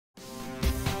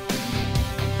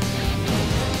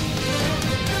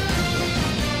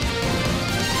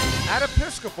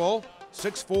basketball,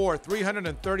 6'4",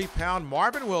 330-pound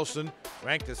Marvin Wilson,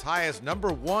 ranked as high as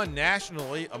 #1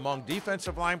 nationally among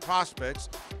defensive line prospects,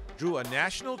 drew a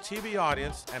national TV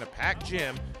audience and a packed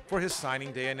gym for his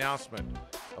signing day announcement.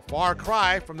 A far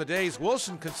cry from the days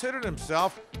Wilson considered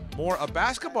himself more a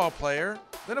basketball player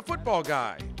than a football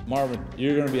guy. Marvin,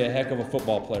 you're going to be a heck of a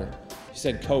football player. He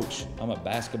said, Coach, I'm a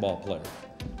basketball player.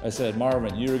 I said,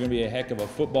 Marvin, you're going to be a heck of a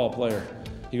football player.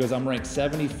 He goes, I'm ranked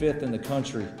 75th in the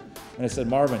country. And I said,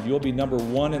 Marvin, you'll be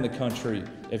 #1 in the country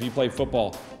if you play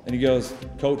football. And he goes,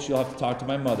 Coach, you'll have to talk to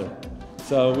my mother.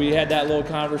 So we had that little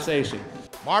conversation.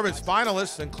 Marvin's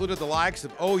finalists included the likes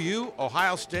of OU,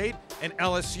 Ohio State, and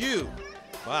LSU.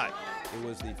 But it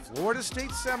was the Florida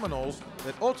State Seminoles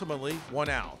that ultimately won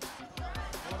out.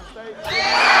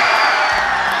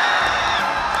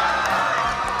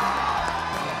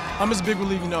 I'm just a big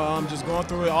believer, I'm just going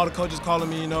through it. All the coaches calling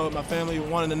me, my family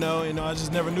wanting to know, I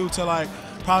just never knew till like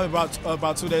probably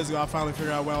about 2 days ago I finally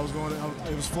figured out where I was going.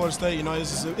 It was Florida State,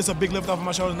 it's a big lift off of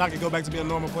my shoulders and I could go back to being a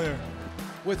normal player.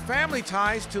 With family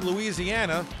ties to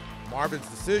Louisiana, Marvin's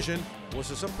decision was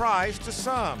a surprise to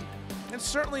some, and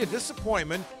certainly a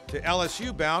disappointment to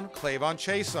LSU-bound Clavon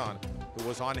Chason, who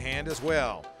was on hand as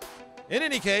well. In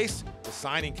any case, the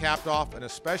signing capped off an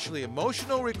especially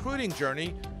emotional recruiting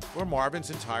journey for Marvin's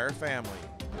entire family.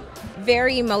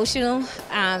 Very emotional.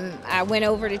 I went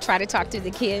over to try to talk to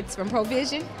the kids from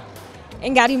Provision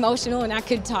and got emotional, and I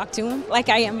could talk to them like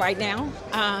I am right now.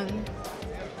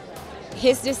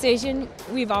 His decision,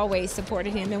 we've always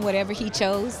supported him in whatever he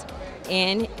chose.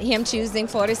 And him choosing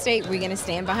Florida State, we're going to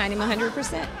stand behind him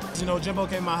 100%. Jimbo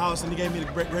came to my house and he gave me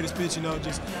the greatest speech,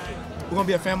 we're going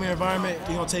to be a family environment.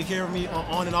 He's going to take care of me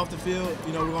on and off the field.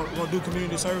 We're going to do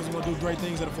community service. We're going to do great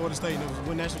things at Florida State.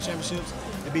 Win national championships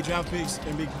and be draft picks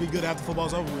and be good after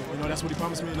football's over with. That's what he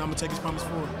promised me, and I'm going to take his promise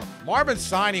forward. Marvin's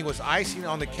signing was icing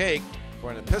on the cake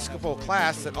for an Episcopal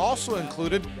class that also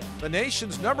included the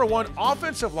nation's #1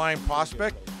 offensive line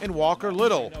prospect in Walker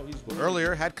Little, who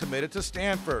earlier had committed to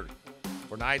Stanford.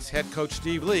 For Knights head coach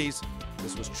Steve Lees,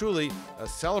 this was truly a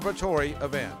celebratory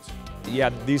event.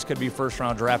 Yeah, these could be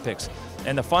first-round draft picks.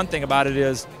 And the fun thing about it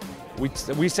is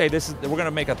we say we're going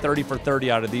to make a 30 for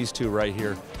 30 out of these two right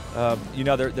here.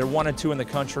 They're 1 and 2 in the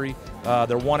country.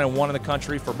 They're 1 and 1 in the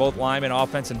country for both linemen,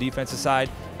 offense and defensive side.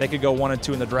 They could go 1 and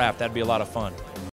 2 in the draft. That'd be a lot of fun.